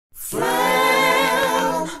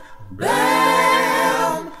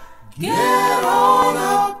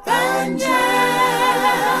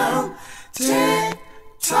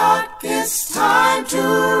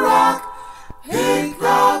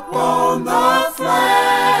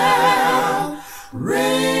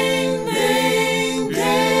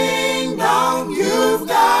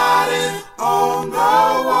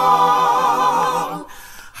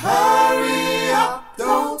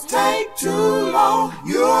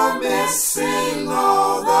you're missing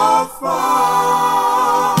all the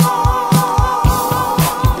fun.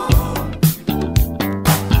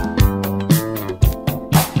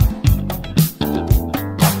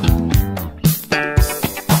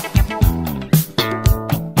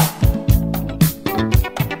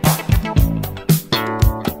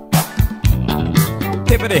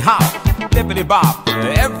 Hippity hop, hippity bop,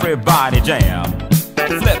 everybody jam.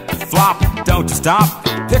 Flip, flop, don't you stop,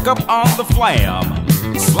 pick up on the flam.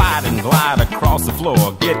 Slide and glide across the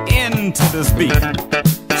floor, get into this beat.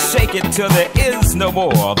 Shake it till there is no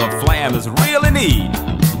more, the flam is really neat.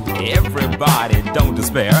 Everybody don't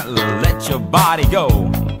despair, let your body go.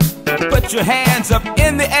 Put your hands up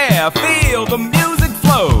in the air, feel the music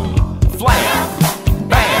flow. Flam,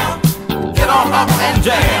 bam, get on up and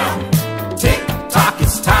jam. Tick tock,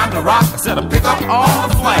 it's time to rock. I said a pick up on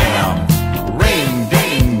the flam. Ring,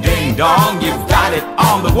 ding, ding, dong, you've got it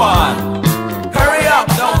on the one. Hurry up,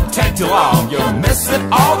 don't take too long, you're missing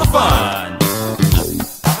all the fun.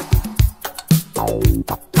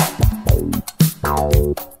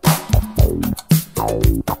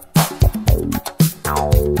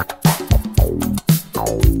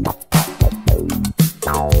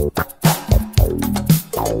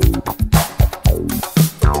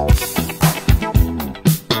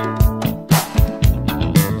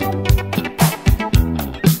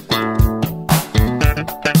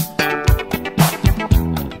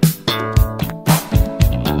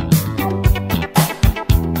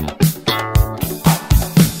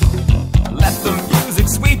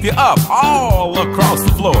 You up all across the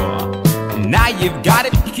floor. Now you've got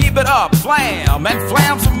it, keep it up, flam and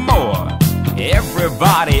flam some more.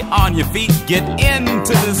 Everybody on your feet, get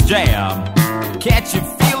into this jam. Can't you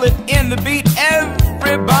feel it in the beat?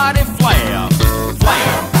 Everybody flam,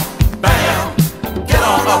 flam, bam, get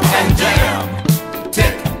on up and jam.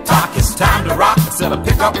 Tick tock, it's time to rock. Instead of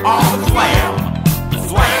pick up on the flam,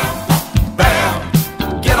 flam,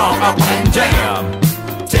 bam, get on up and jam.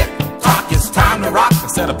 Tick tock, it's time to rock.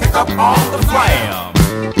 Instead of pick up on the flam.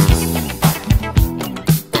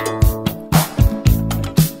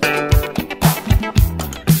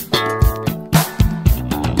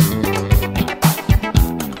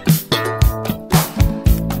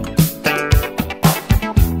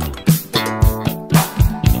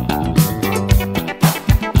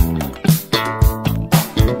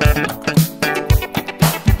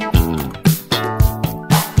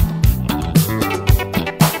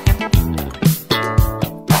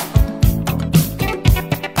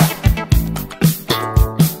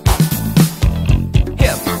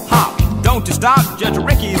 Don't you stop, Judge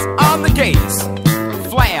Ricky's on the case.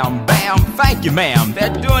 Flam, bam, thank you ma'am,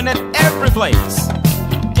 they're doing it every place.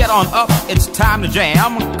 Get on up, it's time to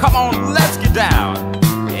jam, come on, let's get down.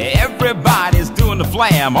 Everybody's doing the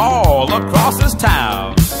flam all across this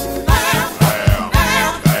town. Flam, flam,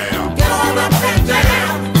 flam, flam, get on up and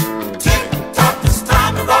jam. Tick tock, it's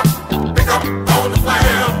time to rock, pick up on the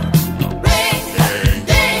flam. Ring, ding,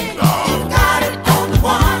 ding, dong, you got it on the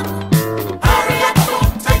one. Hurry up,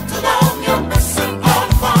 don't take too long.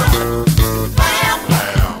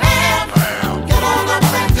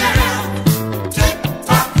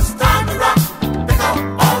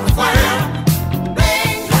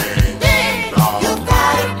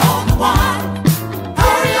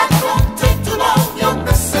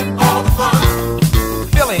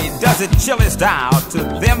 It chilly style, to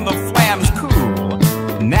them the flam is cool.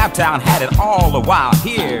 Naptown had it all the while,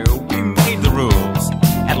 here we made the rules.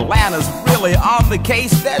 Atlanta's really on the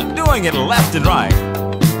case, they're doing it left and right.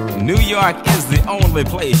 New York is the only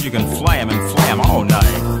place you can flam and flam all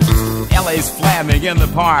night. LA's flamming in the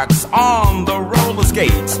parks, on the roller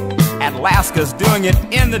skates. Alaska's doing it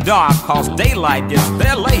in the dark, cause daylight gets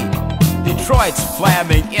there late. Detroit's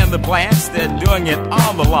flamming in the plants, they're doing it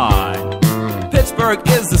on the line. Pittsburgh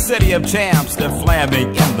is the city of champs, they're flamming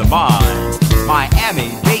in the mines. Miami,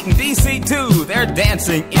 Dayton, DC too, they're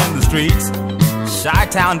dancing in the streets.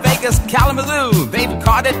 Chi-Town, Vegas, Kalamazoo, they've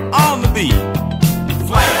caught it on the beat.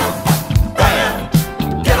 Flam,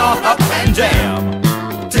 bam, get on up and jam.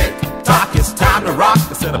 Tick tock, it's time to rock,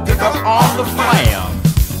 instead of pick up on the flam.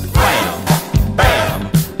 Flam, bam,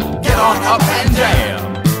 get on up and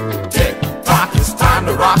jam. Tick tock, it's time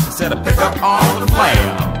to rock, instead of pick up on the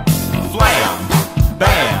flam. Flam,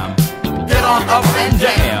 bam, get on up and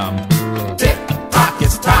jam. Tick tock,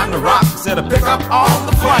 it's time to rock, instead of pick up on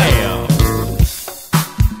the flam.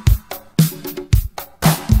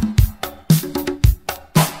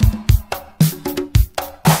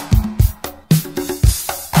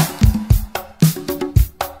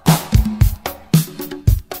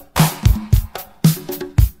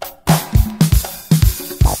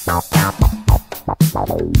 Bow, bow, bow, bow.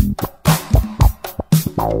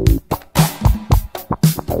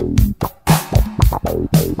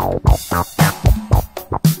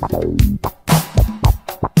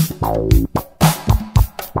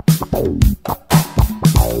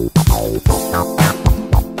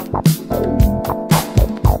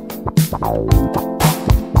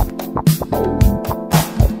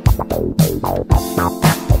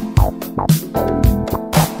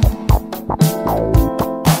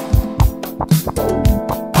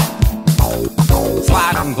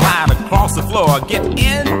 Slide and glide across the floor, get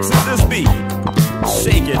into this beat.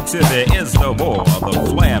 Shake it till there is no more.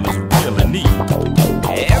 The Flam is really neat.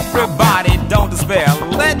 Everybody, don't despair.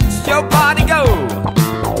 Let your body go.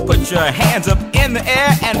 Put your hands up in the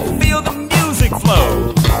air and feel the music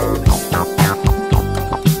flow.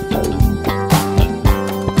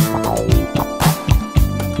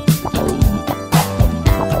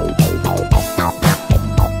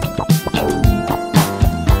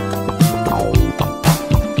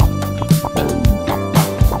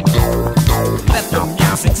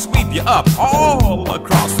 Sweep you up all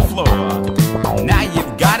across the floor. Now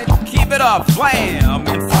you've got it, keep it up, flam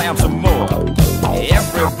and flam some more.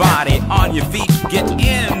 Everybody on your feet, get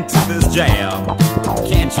into this jam.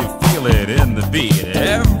 Can't you feel it in the beat?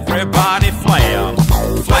 Everybody flam,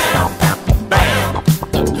 flam, bam.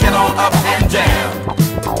 Get on up and jam.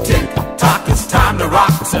 Tick tock, it's time to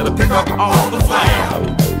rock. Set a pick up on the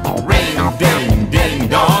flam. Ring, ding, ding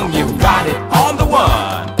dong, you've got it on the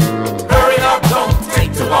one. Hurry up, don't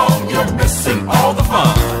take too long, you're missing all the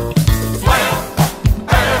fun. Flam,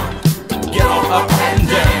 bam, get on up and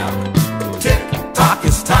jam. Tick tock,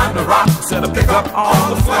 it's time to rock. Set a pick up on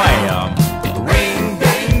the flam. Ring,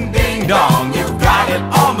 ding, ding dong, you've got it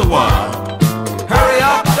on the one. Hurry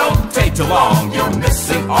up, don't take too long, you're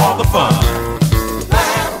missing all the fun.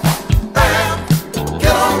 Flam, bam,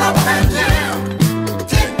 get on up and jam.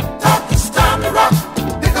 Tick tock, it's time to rock.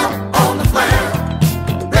 Pick up on the flam.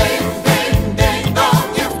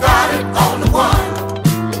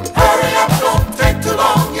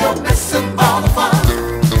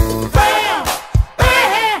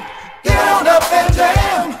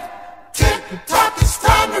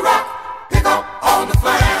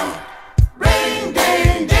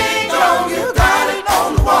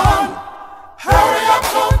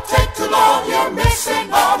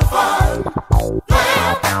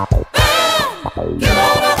 Get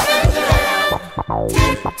on